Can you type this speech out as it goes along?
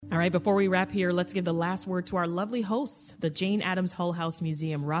All right, before we wrap here, let's give the last word to our lovely hosts. The Jane Addams Hull House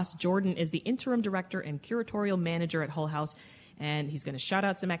Museum. Ross Jordan is the interim director and curatorial manager at Hull House, and he's going to shout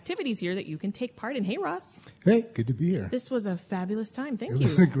out some activities here that you can take part in. Hey, Ross. Hey, good to be here. This was a fabulous time. Thank you. It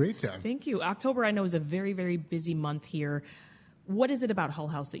was a great time. Thank you. October, I know, is a very, very busy month here. What is it about Hull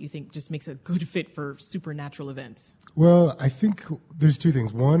House that you think just makes a good fit for supernatural events? Well, I think there's two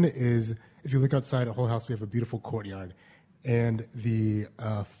things. One is, if you look outside at Hull House, we have a beautiful courtyard. And the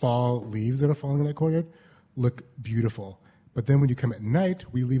fall leaves that are falling in that courtyard look beautiful. But then when you come at night,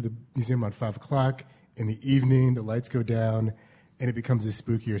 we leave the museum around 5 o'clock. In the evening, the lights go down, and it becomes a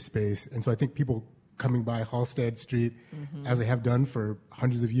spookier space. And so I think people coming by Halstead Street, as they have done for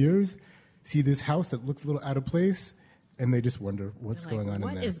hundreds of years, see this house that looks a little out of place, and they just wonder what's going on in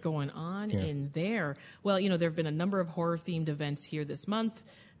there. What is going on in there? Well, you know, there have been a number of horror-themed events here this month.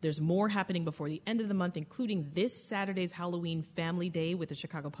 There's more happening before the end of the month, including this Saturday's Halloween Family Day with the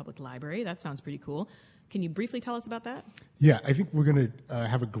Chicago Public Library. That sounds pretty cool. Can you briefly tell us about that? Yeah, I think we're going to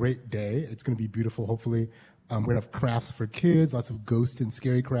have a great day. It's going to be beautiful, hopefully. We're going to have crafts for kids, lots of ghost and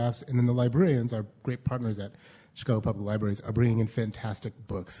scary crafts. And then the librarians, our great partners at Chicago Public Libraries, are bringing in fantastic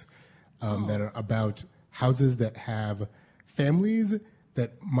books that are about houses that have families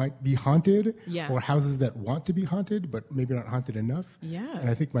that might be haunted, or houses that want to be haunted but maybe not haunted enough. Yeah. And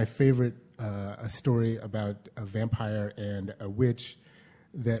I think my favorite, a story about a vampire and a witch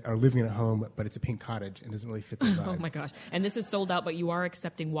that are living at home, but it's a pink cottage and doesn't really fit the vibe. Oh my gosh. And this is sold out, but you are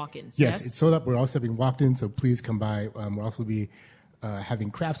accepting walk-ins, yes? It's sold out. We're also accepting walk-ins, so please come by. We'll also be having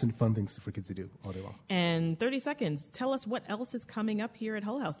crafts and fun things for kids to do all day long. And 30 seconds, tell us what else is coming up here at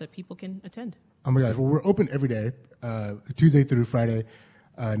Hull House that people can attend. Oh my gosh, well, we're open every day, Tuesday through Friday,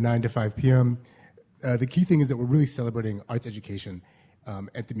 9 to 5 p.m. The key thing is that we're really celebrating arts education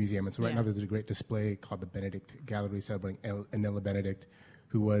at the museum. And so right now there's a great display called the Benedict Gallery celebrating Anella Benedict,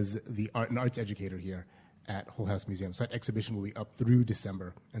 who was the arts educator here at Hull House Museum. So that exhibition will be up through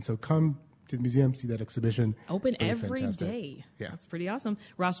December. And so come to the museum, see that exhibition. Open every day. Yeah. That's pretty awesome.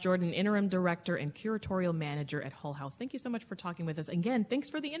 Ross Jordan, interim director and curatorial manager at Hull House. Thank you so much for talking with us. Again, thanks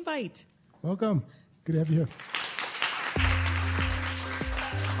for the invite. Welcome. Good to have you here.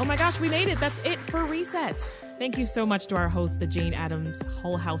 Oh my gosh, we made it. That's it for Reset. Thank you so much to our host, the Jane Addams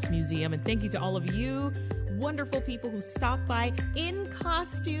Hull House Museum. And thank you to all of you wonderful people who stopped by in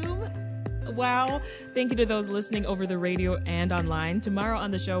costume. Wow. Thank you to those listening over the radio and online. Tomorrow on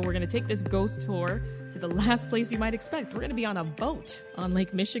the show, we're going to take this ghost tour to the last place you might expect. We're going to be on a boat on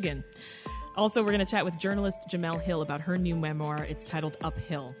Lake Michigan. Also, we're going to chat with journalist Jamel Hill about her new memoir. It's titled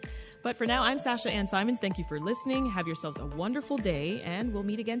Uphill. But for now, I'm Sasha Ann Simons. Thank you for listening. Have yourselves a wonderful day, and we'll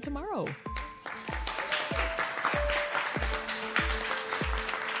meet again tomorrow.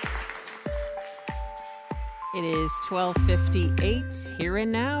 It is 12:58. Here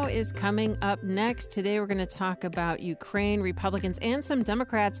and Now is coming up next. Today we're going to talk about Ukraine. Republicans and some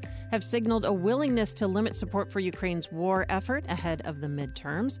Democrats have signaled a willingness to limit support for Ukraine's war effort ahead of the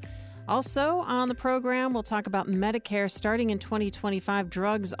midterms. Also on the program, we'll talk about Medicare. Starting in 2025,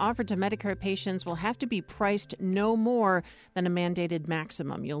 drugs offered to Medicare patients will have to be priced no more than a mandated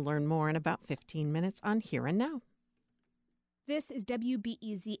maximum. You'll learn more in about 15 minutes on Here and Now. This is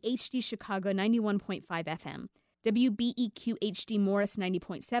WBEZ HD Chicago 91.5 FM, WBEQ HD Morris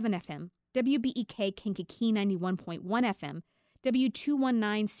 90.7 FM, WBEK Kankakee 91.1 FM,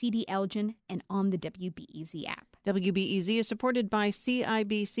 W219 CD Elgin, and on the WBEZ app. WBEZ is supported by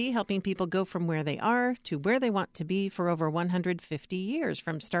CIBC, helping people go from where they are to where they want to be for over 150 years,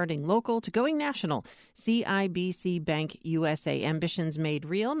 from starting local to going national. CIBC Bank USA, ambitions made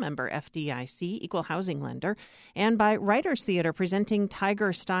real, member FDIC, equal housing lender. And by Writers Theater, presenting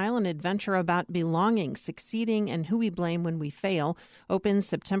Tiger Style, an adventure about belonging, succeeding, and who we blame when we fail. Opens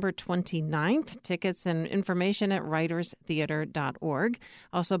September 29th. Tickets and information at writerstheater.org.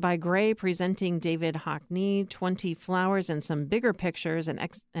 Also by Gray, presenting David Hockney, 20 Flowers and Some Bigger Pictures, an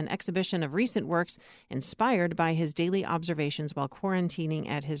exhibition of recent works inspired by his daily observations while quarantining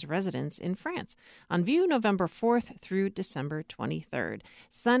at his residence in France. On view November 4th through December 23rd.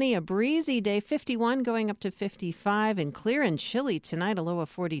 Sunny, a breezy day, 51 going up to 55, and clear and chilly tonight, a low of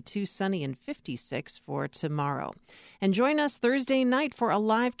 42, sunny and 56 for tomorrow. And join us Thursday night for a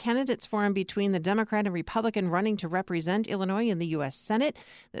live candidates forum between the Democrat and Republican running to represent Illinois in the U.S. Senate.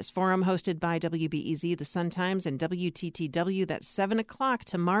 This forum hosted by WBEZ, the Sun-Times, and WTTW. That's 7 o'clock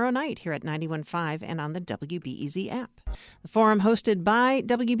tomorrow night here at 91.5 and on the WBEZ app. The forum hosted by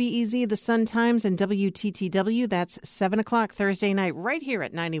WBEZ, the Sun-Times, and WTTW. That's 7 o'clock Thursday night right here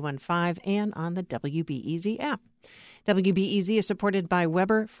at 91.5 and on the WBEZ app. WBEZ is supported by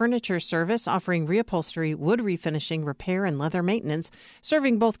Weber Furniture Service, offering reupholstery, wood refinishing, repair, and leather maintenance,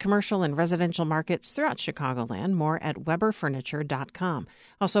 serving both commercial and residential markets throughout Chicagoland. More at weberfurniture.com.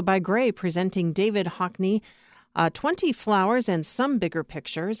 Also by Gray, presenting David Hockney, 20 Flowers and Some Bigger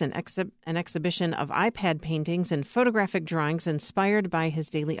Pictures, an exhibition of iPad paintings and photographic drawings inspired by his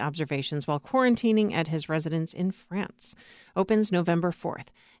daily observations while quarantining at his residence in France. Opens November 4th.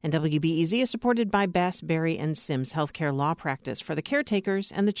 And WBEZ is supported by Bass, Berry & Sims Healthcare Law Practice for the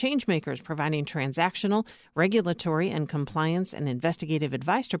caretakers and the changemakers, providing transactional, regulatory, and compliance and investigative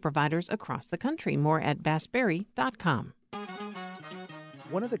advice to providers across the country. More at bassberry.com.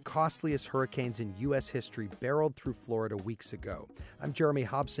 One of the costliest hurricanes in U.S. history barreled through Florida weeks ago. I'm Jeremy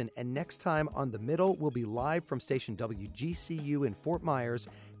Hobson, and next time on The Middle, we'll be live from station WGCU in Fort Myers,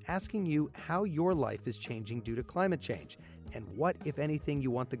 asking you how your life is changing due to climate change, and what, if anything,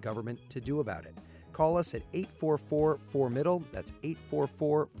 you want the government to do about it. Call us at 844-4MIDDLE, that's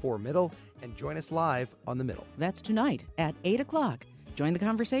 844-4MIDDLE, and join us live on The Middle. That's tonight at 8 o'clock. Join the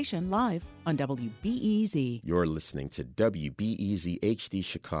conversation live on WBEZ. You're listening to WBEZ HD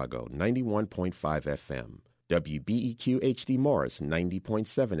Chicago 91.5 FM, WBEQ HD Morris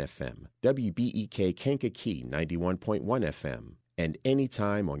 90.7 FM, WBEK Kankakee 91.1 FM, and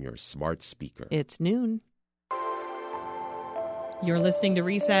anytime on your smart speaker. It's noon. You're listening to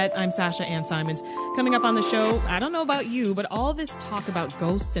Reset. I'm Sasha Ann Simons. Coming up on the show, I don't know about you, but all this talk about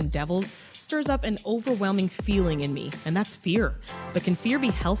ghosts and devils stirs up an overwhelming feeling in me, and that's fear. But can fear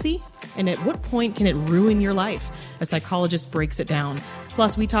be healthy? And at what point can it ruin your life? A psychologist breaks it down.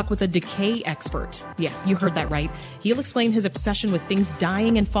 Plus, we talk with a decay expert. Yeah, you heard that right. He'll explain his obsession with things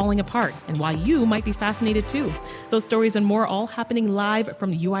dying and falling apart, and why you might be fascinated too. Those stories and more all happening live from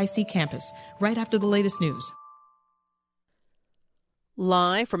the UIC campus, right after the latest news.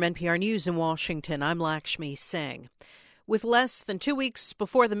 Live from NPR News in Washington, I'm Lakshmi Singh. With less than 2 weeks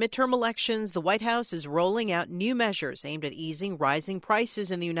before the midterm elections, the White House is rolling out new measures aimed at easing rising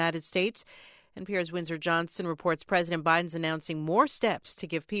prices in the United States. NPR's Windsor Johnson reports President Biden's announcing more steps to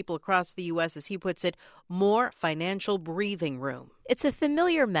give people across the U.S., as he puts it, more financial breathing room. It's a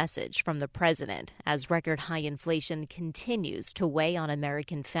familiar message from the president as record high inflation continues to weigh on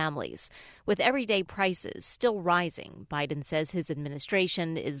American families. With everyday prices still rising, Biden says his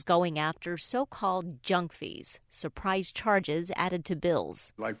administration is going after so-called junk fees, surprise charges added to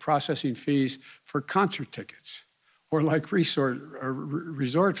bills. Like processing fees for concert tickets or like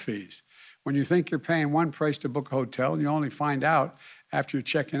resort fees. When you think you're paying one price to book a hotel, and you only find out after you're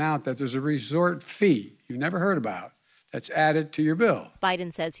checking out that there's a resort fee you've never heard about that's added to your bill.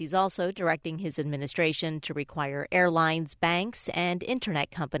 Biden says he's also directing his administration to require airlines, banks, and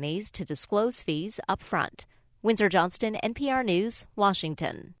internet companies to disclose fees up front. Windsor Johnston, NPR News,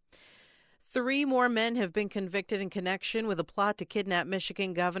 Washington. 3 more men have been convicted in connection with a plot to kidnap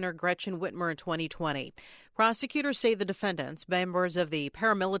Michigan Governor Gretchen Whitmer in 2020. Prosecutors say the defendants, members of the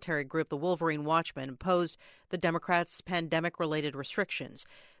paramilitary group the Wolverine Watchmen, imposed the Democrats' pandemic-related restrictions.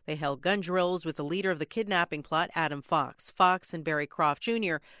 They held gun drills with the leader of the kidnapping plot, Adam Fox. Fox and Barry Croft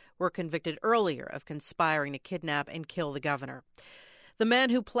Jr. were convicted earlier of conspiring to kidnap and kill the governor. The man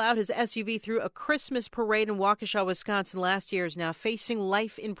who plowed his SUV through a Christmas parade in Waukesha, Wisconsin last year is now facing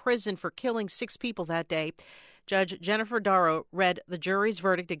life in prison for killing 6 people that day. Judge Jennifer Darrow read the jury's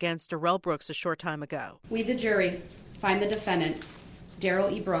verdict against Darrell Brooks a short time ago. We, the jury, find the defendant, Darrell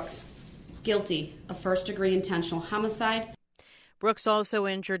E. Brooks, guilty of first-degree intentional homicide. Brooks also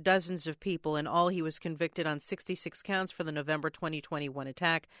injured dozens of people. In all, he was convicted on 66 counts for the November 2021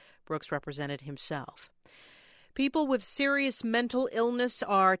 attack. Brooks represented himself. People with serious mental illness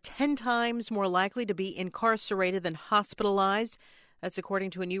are 10 times more likely to be incarcerated than hospitalized. That's according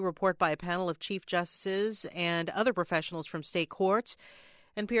to a new report by a panel of chief justices and other professionals from state courts.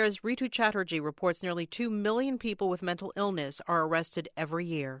 NPR's Ritu Chatterjee reports nearly 2 million people with mental illness are arrested every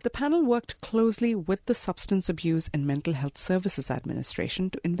year. The panel worked closely with the Substance Abuse and Mental Health Services Administration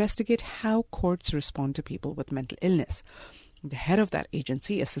to investigate how courts respond to people with mental illness. The head of that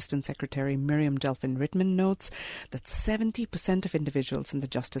agency, Assistant Secretary Miriam Delphin-Rittman, notes that 70% of individuals in the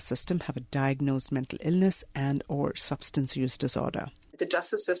justice system have a diagnosed mental illness and or substance use disorder. The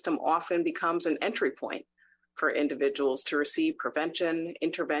justice system often becomes an entry point for individuals to receive prevention,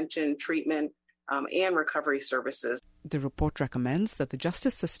 intervention, treatment, and recovery services. The report recommends that the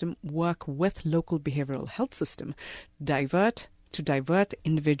justice system work with local behavioral health system to divert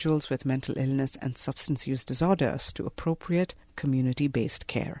individuals with mental illness and substance use disorders to appropriate community-based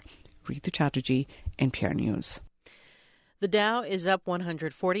care. Ritu Chatterjee, NPR News. The Dow is up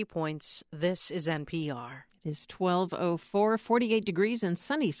 140 points. This is NPR. It is 12:04, 48 degrees and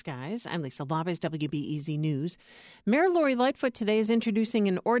sunny skies. I'm Lisa Labes, WBEZ News. Mayor Lori Lightfoot today is introducing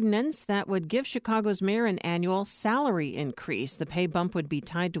an ordinance that would give Chicago's mayor an annual salary increase. The pay bump would be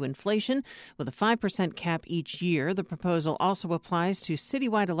tied to inflation with a 5% cap each year. The proposal also applies to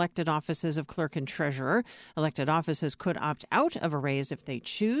citywide elected offices of clerk and treasurer. Elected offices could opt out of a raise if they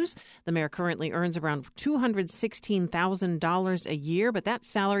choose. The mayor currently earns around $216,000 a year, but that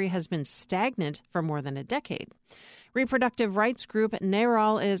salary has been stagnant for more than a decade. Reproductive rights group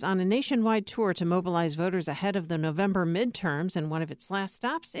NARAL is on a nationwide tour to mobilize voters ahead of the November midterms, and one of its last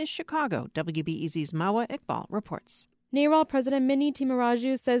stops is Chicago. WBEZ's Mawa Iqbal reports. NARAL President Minnie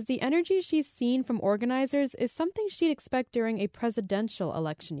Timaraju says the energy she's seen from organizers is something she'd expect during a presidential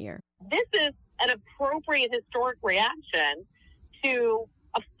election year. This is an appropriate historic reaction to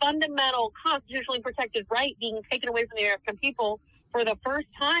a fundamental constitutionally protected right being taken away from the American people for the first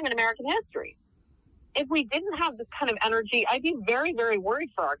time in American history. If we didn't have this kind of energy, I'd be very, very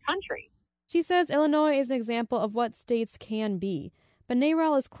worried for our country. She says Illinois is an example of what states can be, but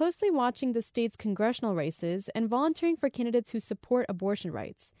NARAL is closely watching the state's congressional races and volunteering for candidates who support abortion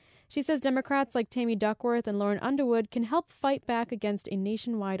rights. She says Democrats like Tammy Duckworth and Lauren Underwood can help fight back against a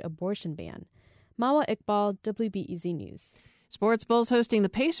nationwide abortion ban. Mawa Iqbal, WBEZ News. Sports Bulls hosting the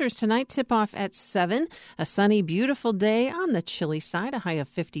Pacers tonight. Tip-off at 7. A sunny, beautiful day on the chilly side, a high of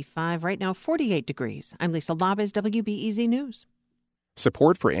 55. Right now, 48 degrees. I'm Lisa Labes, WBEZ News.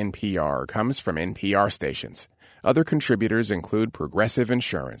 Support for NPR comes from NPR stations. Other contributors include Progressive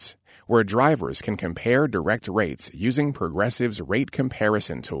Insurance, where drivers can compare direct rates using Progressive's rate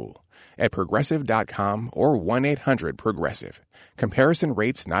comparison tool at Progressive.com or 1-800-PROGRESSIVE. Comparison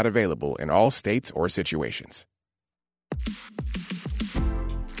rates not available in all states or situations.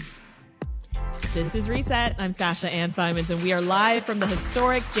 This is Reset. I'm Sasha Ann Simons, and we are live from the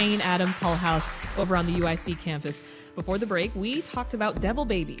historic Jane Addams Hull House over on the UIC campus. Before the break, we talked about devil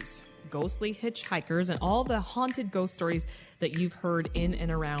babies, ghostly hitchhikers, and all the haunted ghost stories that you've heard in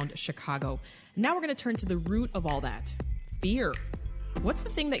and around Chicago. And now we're going to turn to the root of all that, fear. What's the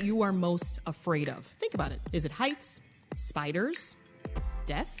thing that you are most afraid of? Think about it. Is it heights, spiders,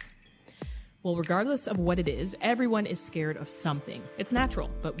 death? Well, regardless of what it is, everyone is scared of something. It's natural,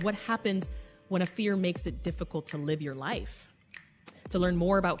 but what happens when a fear makes it difficult to live your life? To learn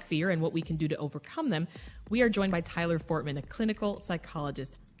more about fear and what we can do to overcome them, we are joined by Tyler Fortman, a clinical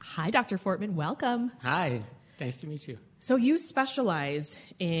psychologist. Hi, Dr. Fortman. Welcome. Hi. Nice to meet you. So you specialize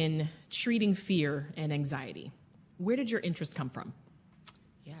in treating fear and anxiety. Where did your interest come from?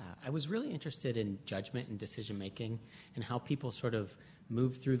 Yeah, I was really interested in judgment and decision-making and how people sort of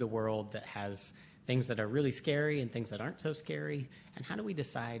move through the world that has things that are really scary and things that aren't so scary, and how do we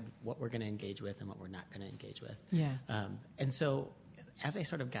decide what we're going to engage with and what we're not going to engage with. Yeah. And so as I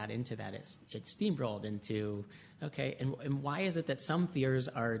sort of got into that, it steamrolled into, okay, and why is it that some fears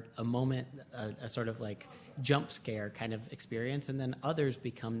are a moment, a sort of like jump scare kind of experience, and then others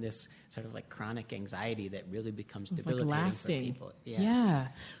become this sort of like chronic anxiety that really becomes debilitating like lasting. for people. Yeah.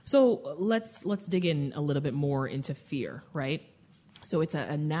 So let's dig in a little bit more into fear, right? So it's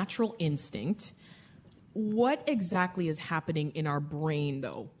a natural instinct. What exactly is happening in our brain,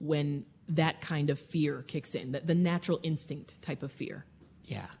 though, when that kind of fear kicks in, the natural instinct type of fear?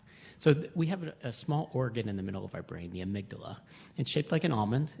 Yeah. So we have a small organ in the middle of our brain, the amygdala. It's shaped like an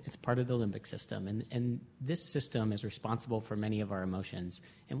almond. It's part of the limbic system. And this system is responsible for many of our emotions.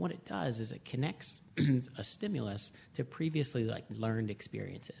 And what it does is it connects a stimulus to previously learned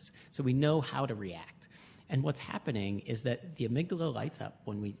experiences. So we know how to react. And what's happening is that the amygdala lights up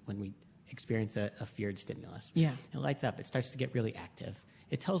when we experience a feared stimulus. Yeah. It lights up. It starts to get really active.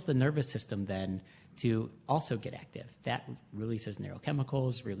 It tells the nervous system then to also get active. That releases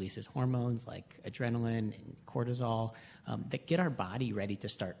neurochemicals, releases hormones like adrenaline and cortisol that get our body ready to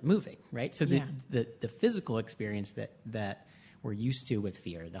start moving, right? So the physical experience that we're used to with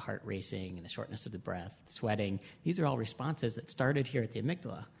fear, the heart racing and the shortness of the breath, sweating, these are all responses that started here at the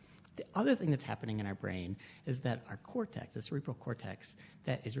amygdala. The other thing that's happening in our brain is that our cortex, the cerebral cortex,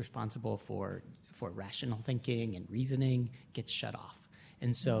 that is responsible for rational thinking and reasoning, gets shut off.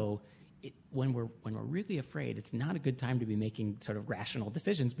 And so when we're really afraid, it's not a good time to be making sort of rational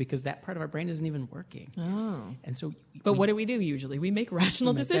decisions because that part of our brain isn't even working. Oh. And so But what do we do usually? We make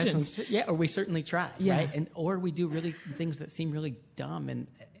rational decisions. Yeah, or we certainly try, yeah. Right? Or we do really things that seem really dumb, and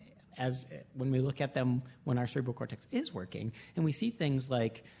as when we look at them when our cerebral cortex is working, and we see things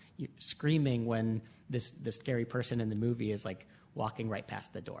like screaming when the scary person in the movie is like walking right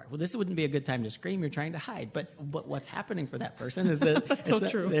past the door. Well, this wouldn't be a good time to scream. You're trying to hide. But what's happening for that person is that,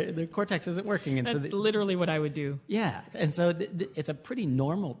 true. Their cortex isn't working. And That's literally what I would do. Yeah. And so it's a pretty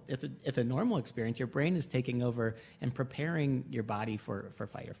normal, it's a normal experience. Your brain is taking over and preparing your body for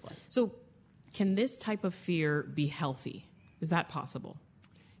fight or flight. So can this type of fear be healthy? Is that possible?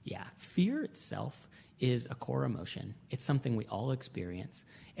 Yeah. Fear itself is a core emotion. It's something we all experience.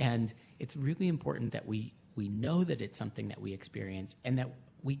 And it's really important that we know that it's something that we experience and that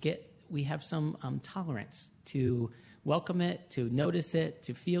we have some tolerance to welcome it, to notice it,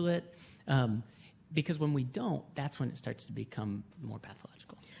 to feel it. Because when we don't, that's when it starts to become more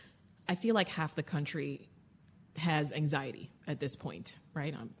pathological. I feel like half the country has anxiety at this point,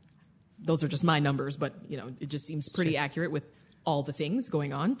 right? Those are just my numbers, but it just seems pretty accurate with all the things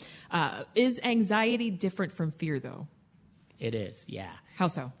going on. Is anxiety different from fear, though? It is, yeah. How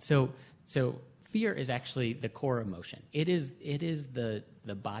so? So fear is actually the core emotion. It is the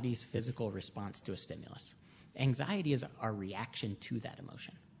body's physical response to a stimulus. Anxiety is our reaction to that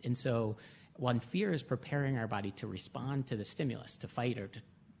emotion. And so when fear is preparing our body to respond to the stimulus, to fight or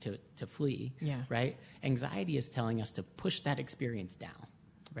to flee, right? Anxiety is telling us to push that experience down,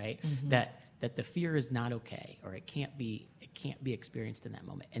 right? Mm-hmm. That the fear is not okay, or it can't be experienced in that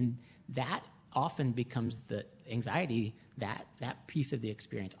moment. And that often becomes the anxiety, that piece of the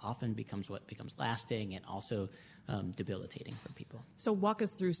experience often becomes what becomes lasting and also debilitating for people. So walk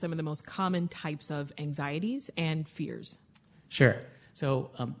us through some of the most common types of anxieties and fears. Sure.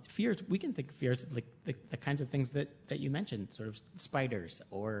 So fears, we can think of fears like the kinds of things that you mentioned, sort of spiders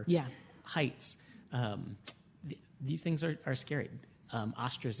or heights. These things are scary.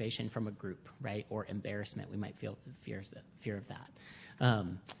 Ostracization from a group, right, or embarrassment. We might feel fear of that.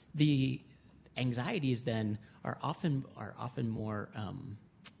 The anxieties then are often more.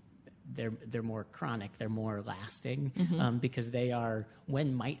 They're more chronic. They're more lasting because they are.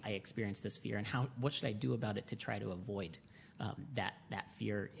 When might I experience this fear, and what should I do about it to try to avoid that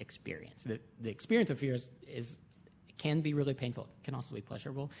fear experience? The experience of fear is can be really painful. It can also be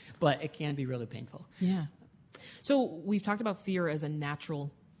pleasurable, but it can be really painful. Yeah. So we've talked about fear as a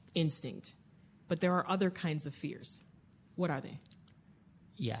natural instinct, but there are other kinds of fears. What are they?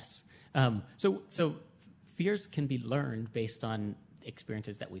 Yes. So fears can be learned based on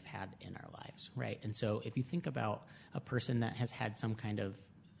experiences that we've had in our lives, right? And so if you think about a person that has had some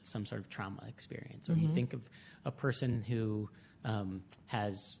sort of trauma experience, or you think of a person who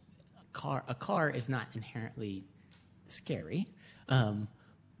has a car is not inherently scary,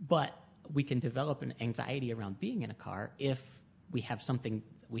 but we can develop an anxiety around being in a car if we have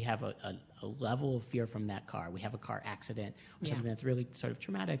a level of fear from that car. We have a car accident or something that's really sort of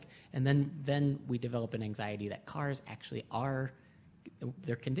traumatic, and then we develop an anxiety that cars actually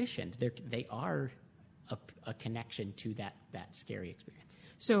they're conditioned. They are a connection to that scary experience.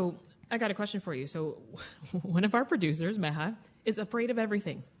 So I got a question for you. So one of our producers, Meha, is afraid of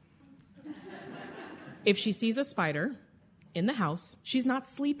everything. If she sees a spider in the house, she's not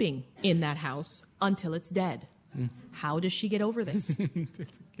sleeping in that house until it's dead. How does she get over this?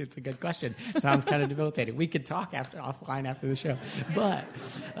 It's a good question. Sounds kind of debilitating. We could talk offline after the show, but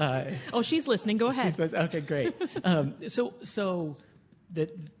she's listening. Go ahead. Okay, great. So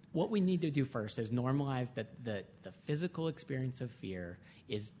what we need to do first is normalize that the physical experience of fear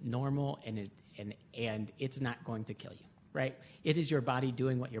is normal and it's not going to kill you. Right? It is your body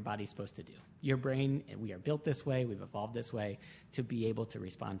doing what your body's supposed to do. Your brain, and we are built this way, we've evolved this way to be able to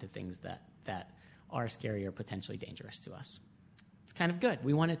respond to things that are scary or potentially dangerous to us. It's kind of good.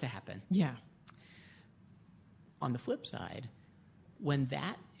 We want it to happen. Yeah. On the flip side, when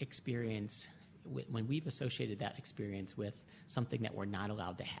we've associated that experience with something that we're not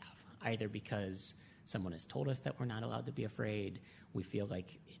allowed to have, either because someone has told us that we're not allowed to be afraid, we feel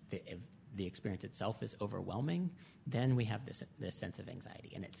like the experience itself is overwhelming, then we have this sense of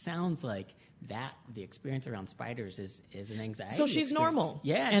anxiety. And it sounds like that the experience around spiders is an anxiety So she's experience. normal.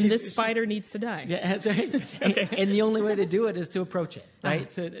 Yeah. And this spider needs to die. Yeah, that's right. Okay. And the only way to do it is to approach it, right?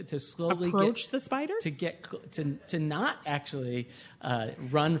 To slowly approach the spider? To get to not actually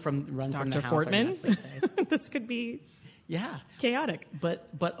run from Dr. the house. Fortman? This could be chaotic.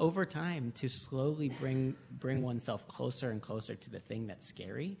 But over time, to slowly bring oneself closer and closer to the thing that's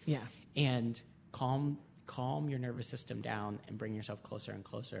scary. Yeah. And calm your nervous system down and bring yourself closer and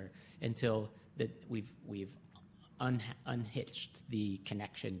closer until we've unhitched the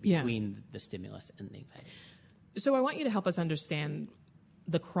connection between the stimulus and the anxiety. So I want you to help us understand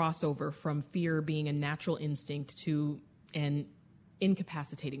the crossover from fear being a natural instinct to an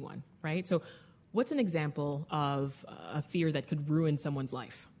incapacitating one, right? So what's an example of a fear that could ruin someone's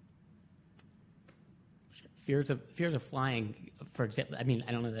life? fears of flying, for example. I mean,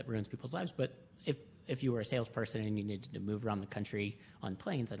 I don't know that ruins people's lives, but if you were a salesperson and you needed to move around the country on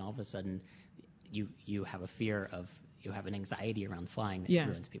planes, and all of a sudden you have a fear of, you have an anxiety around flying that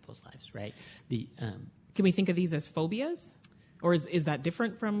ruins people's lives, right? Can we think of these as phobias? Or is that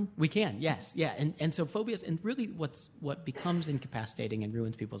different from? We can, yes. Yeah. And so phobias, and really what becomes incapacitating and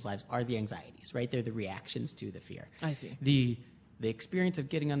ruins people's lives are the anxieties, right? They're the reactions to the fear. I see. The experience of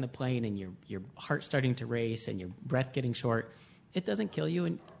getting on the plane and your heart starting to race and your breath getting short, it doesn't kill you,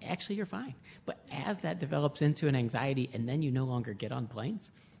 and actually you're fine. But as that develops into an anxiety and then you no longer get on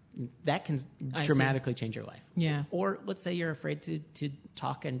planes, that can dramatically change your life. Yeah. Or let's say you're afraid to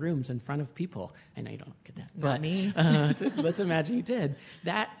talk in rooms in front of people. I know you don't get that. Not me. Let's imagine you did.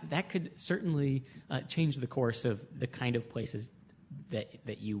 That could certainly change the course of the kind of places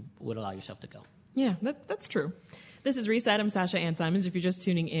that you would allow yourself to go. Yeah, that's true. This is Reese Adams, Sasha Ann Simons. If you're just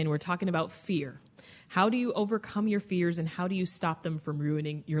tuning in, we're talking about fear. How do you overcome your fears, and how do you stop them from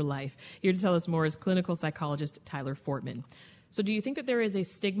ruining your life? Here to tell us more is clinical psychologist Tyler Fortman. So do you think that there is a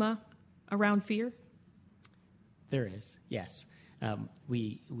stigma around fear? There is, yes.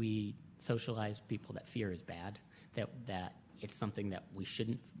 We socialize people that fear is bad, that it's something that we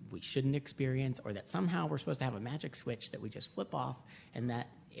shouldn't experience, or that somehow we're supposed to have a magic switch that we just flip off, and that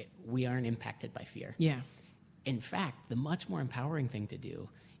we aren't impacted by fear. Yeah. In fact, the much more empowering thing to do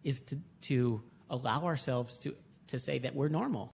is to allow ourselves to say that we're normal,